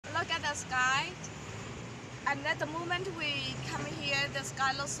the sky. And at the moment we come here, the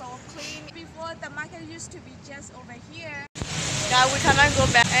sky looks so clean. Before the market used to be just over here. Yeah, we cannot go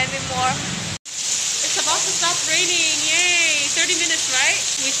back anymore. It's about to stop raining, yay! 30 minutes, right?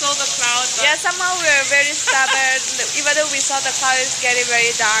 We saw the cloud. Yeah, somehow we're very stubborn. Even though we saw the cloud is getting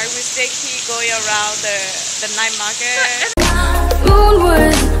very dark, we still keep going around the night market. Moon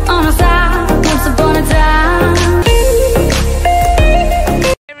was on a fire once upon a time.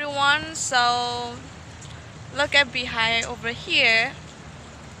 Everyone, so look at behind over here.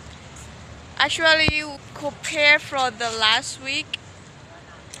 Actually, compared for the last week,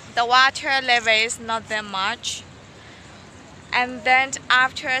 the water level is not that much. And then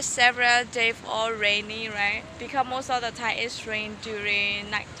after several days all rainy, right? Because most of the time it's rain during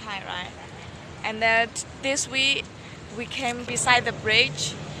night time, right? And then this week we came beside the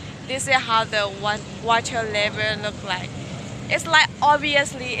bridge. This is how the water level look like. It's like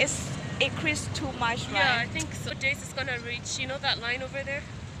obviously it's increased too much, right? Yeah, I think so. Days it's gonna reach, you know that line over there?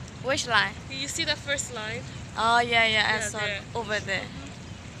 Which line? You see the first line? Oh yeah, I saw there. over there.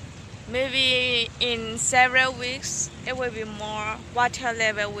 Maybe in several weeks it will be more, water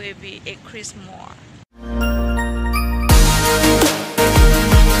level will be increased more.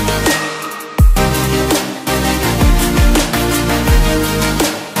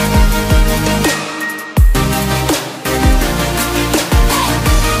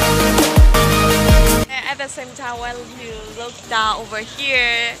 At the same time, when you look down over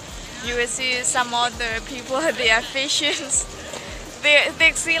here, you will see some other people, they are fishing.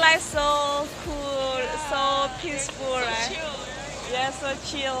 They see like so cool, so peaceful, right? Chill. Yeah, so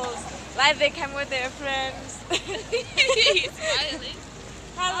chill. Like they come with their friends. He's smiling.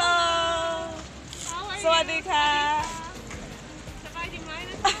 Hello. How are สวัสดีค่ะ สบายดีไหม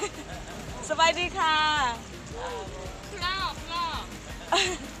นะคะ สบายดีค่ะ Flow.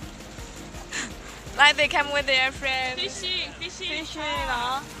 Like they come with their friends. Fishing. Fishing เหรอ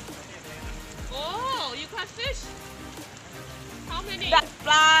Oh, you caught fish? How many? ได้ป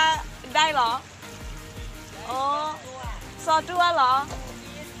ลาได้เหรอโอ้สอดตัวเหรอ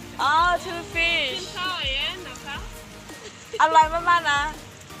อ๋อ two กิน fish ข้าวเองนะคะ อร่อยมากๆนะ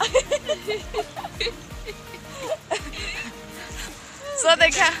So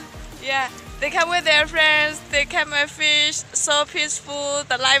they come with their friends, they come and fish, so peaceful,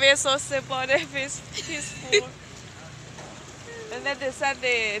 the life is so simple, they fish peaceful. And then they said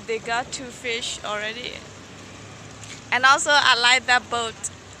they got two fish already. And also I like that boat.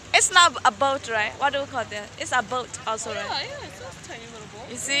 It's not a boat, right? What do we call that? It's a boat also, right? Yeah, it's a tiny little boat.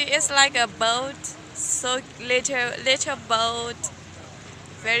 You see, it's like a boat, so little boat,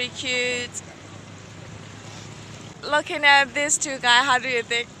 very cute. Looking at these two guys, how do you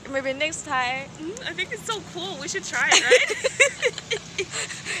think? Maybe next time? I think it's so cool. We should try it, right?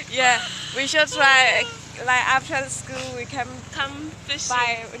 Yeah, we should try. Like after school, we can Come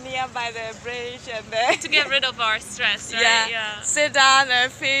fishing nearby the bridge and then to get rid of our stress, right? yeah, sit down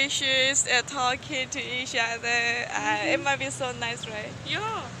and fish and talking to each other. It might be so nice, right?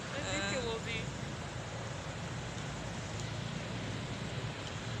 Yeah, I think it will be.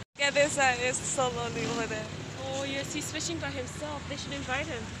 Yeah, this side is so lonely over there. Oh yes, he's fishing by himself. They should invite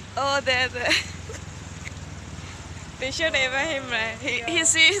him. Oh, there. They should invite him, right? He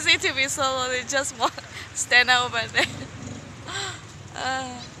seems to be so lonely, just stand over there.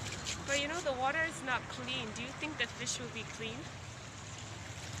 But you know, the water is not clean. Do you think the fish will be clean?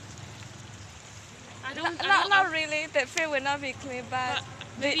 Not really. The fish will not be clean, but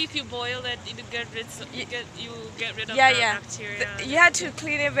maybe if you boil it, you get rid of the yeah. bacteria. You have to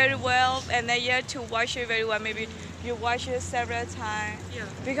clean it very well, and then you have to wash it very well. Maybe you wash it several times. Yeah.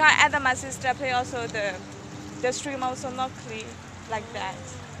 Because at my sister place also the stream also not clean like that.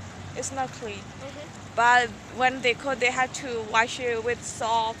 It's not clean. But when they cook, they have to wash it with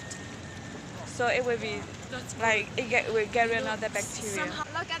salt, so it will be like will get rid of the bacteria.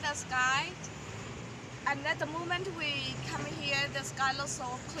 Look at the sky. And at the moment we come here, the sky looks so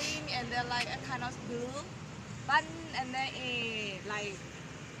clean and they're like a kind of blue. But and then like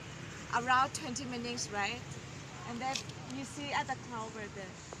around 20 minutes, right? And then you see at the cloud over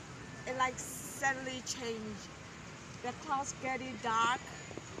there, it like suddenly change. The clouds getting dark.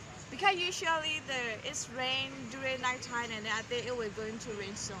 Because usually it's rain during night time, and I think it will going to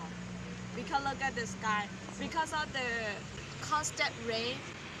rain soon. Because look at the sky. Because of the constant rain,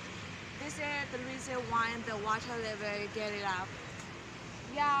 this is the reason why the water level get it up.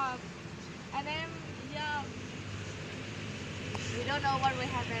 Yeah, and then we don't know what will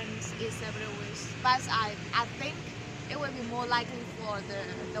happen in several weeks. But I think it will be more likely for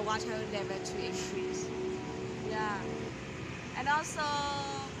the water level to increase. Yeah, and also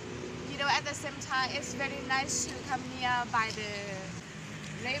at the same time, it's very nice to come near by the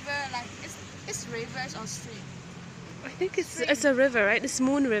river. Like it's rivers or stream. I think it's a river, right? It's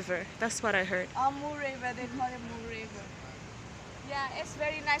Moon River. That's what I heard. Oh, Moon River. They call it Moon River. Yeah, it's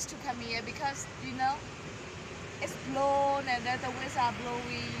very nice to come here because you know it's blown and then the winds are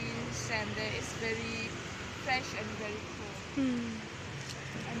blowing and it's very fresh and very cool.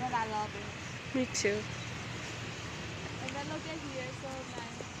 And then I love it. Me too. And then look at here, so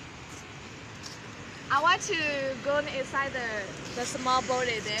nice. I want to go inside the small boat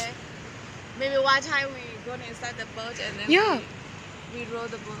there. Maybe one time we go inside the boat and then we row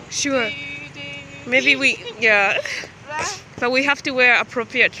the boat. Sure. Maybe yeah. Right? But we have to wear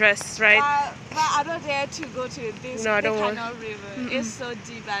appropriate dress, right? But I don't dare to go to this No, I don't kind want. of river. It's so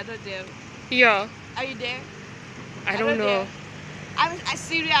deep, I don't dare. Yeah. Are you there? I don't know. Dare. I'm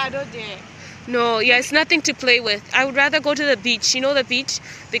serious, I don't dare. No, yeah, it's nothing to play with. I would rather go to the beach. You know the beach?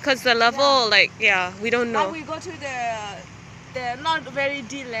 Because the level, we don't know. Like we go to the not very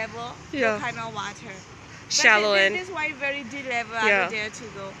deep level, Yeah. the kind of water. Shallow but end. this why very deep level, I Yeah. don't dare to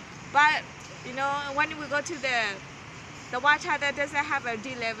go. But, you know, when we go to the water that doesn't have a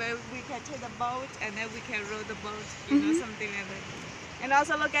deep level, we can take the boat and then we can row the boat, you know, something like that. And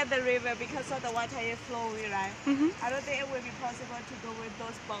also look at the river because of the water is flowing, right? I don't think it will be possible to go with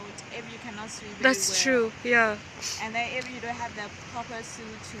those boats if you cannot swim very That's well. true, yeah. And then if you don't have the proper suit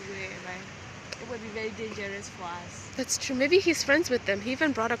to wear, right? It would be very dangerous for us. That's true. Maybe he's friends with them. He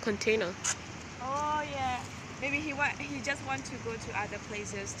even brought a container. Oh yeah. Maybe he just want to go to other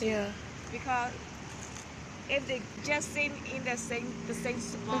places too. Yeah. Because if they just stay in the same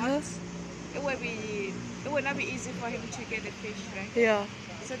spot, it would not be easy for him to get the fish, right? Yeah.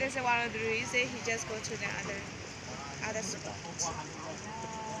 So that's one of the reasons he just go to the other spot.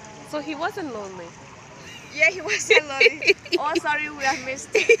 So he wasn't lonely. Yeah, he was alone. Oh, sorry, we are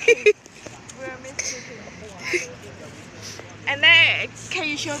mistaken. We are mistaken. And then, can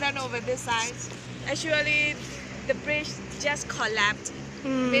you show them over this side? Actually, the bridge just collapsed.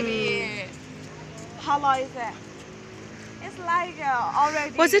 Maybe, how long is that? It's like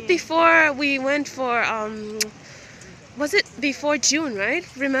already... Was it before we went for, was it before June, right?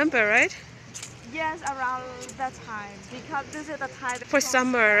 Remember, right? Yes, around that time. Because this is the time... For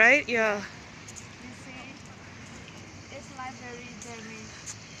summer, right? Yeah. You see, it's like very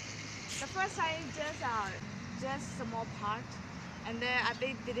damaged. The first time just small part, and then I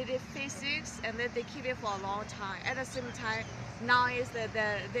think they did it physics, and then they keep it for a long time. At the same time, now is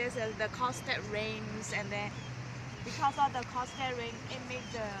there's the constant rains, and then because of the constant rain, it makes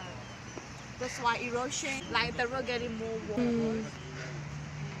the soil erosion, like the road getting more warm.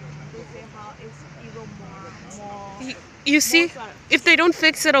 They say how it's even more. You see, soil. if they don't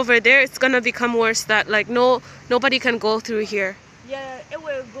fix it over there, it's gonna become worse. That like nobody can go through here. Yeah, it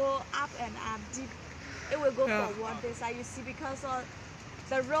will go up and up deep. It will go Yeah. for one this side, you see, because of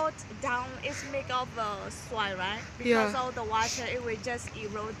the road down is made of soil, right? Because Yeah. of the water, it will just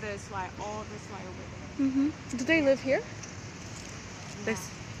erode the soil, all the soil over there. Do they live here?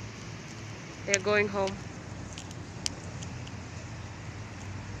 They're going home.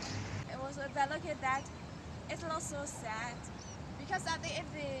 It was, if I look at that, it's not so sad. Because I think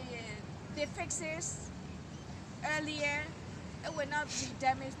if they fix this earlier, it will not be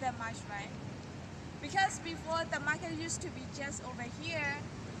damaged that much, right? Because before the market used to be just over here,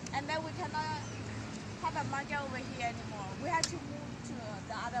 and then we cannot have a market over here anymore. We had to move to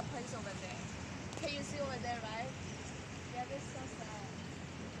the other place over there. Can you see over there, right? Yeah, this is so sad.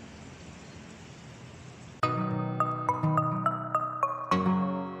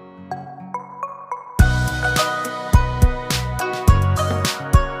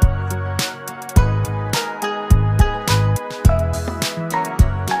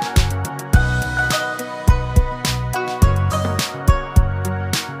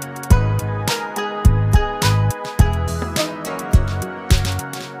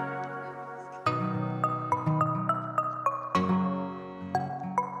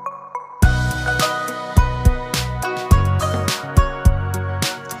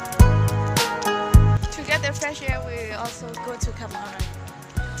 The fresh air, we also go to Kamara.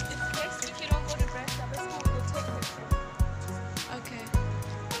 Next, if you don't go to Breast, let's go to take picture. Okay.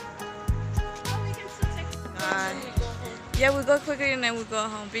 Oh, we can still take We go home. Yeah, we go quickly and then we go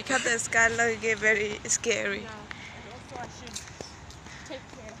home because the sky look get very scary. Yeah. Also, I should take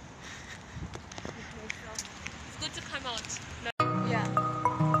care. It's good to come out. Yeah.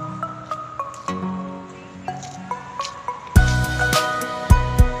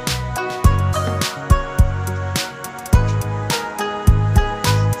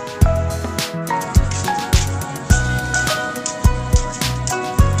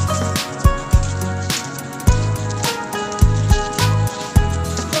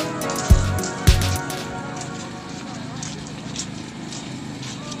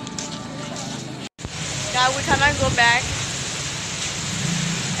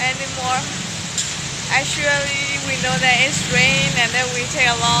 anymore. Actually, we know that it's rain and then we take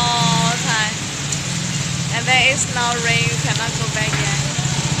a long time. And then it's now rain, you cannot go back yet.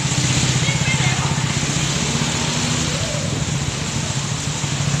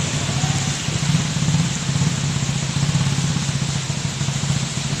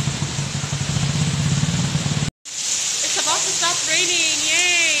 It's about to stop raining.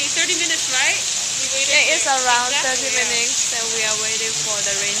 Yay! 30 minutes, right? We waited. Yeah, it's around exactly, 30 minutes and we are waiting for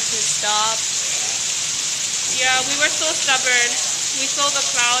the rain to stop. Yeah, we were so stubborn. We saw the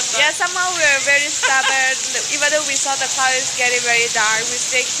cloud, but Yeah, somehow we were very stubborn. Even though we saw the cloud is getting very dark, we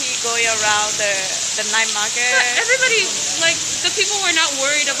still keep going around the night market. but everybody, like, the people were not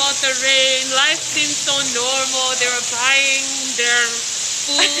worried about the rain. Life seemed so normal. They were buying their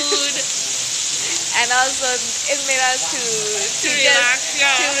food. And also it made us to relax,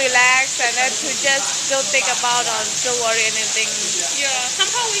 yeah. to relax and then to just don't think about don't worry anything. Yeah,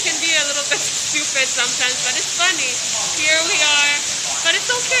 somehow we can be a little bit stupid sometimes, but it's funny. Here we are, but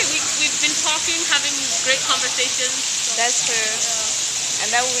it's okay. We've been talking, having great conversations. That's true.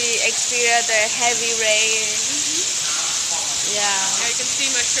 And then we experienced the heavy rain. Yeah. Yeah, you can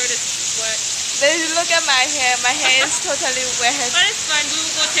see my shirt is wet. Then you look at my hair is totally wet. But it's fine, we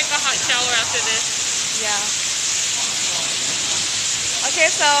will go take a hot shower after this. Yeah. Okay,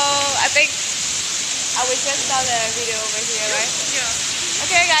 so I think I will just start the video over here, right? Yeah.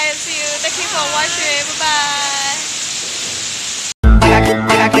 Okay guys, see you. Thank you for watching. Bye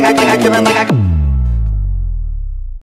bye.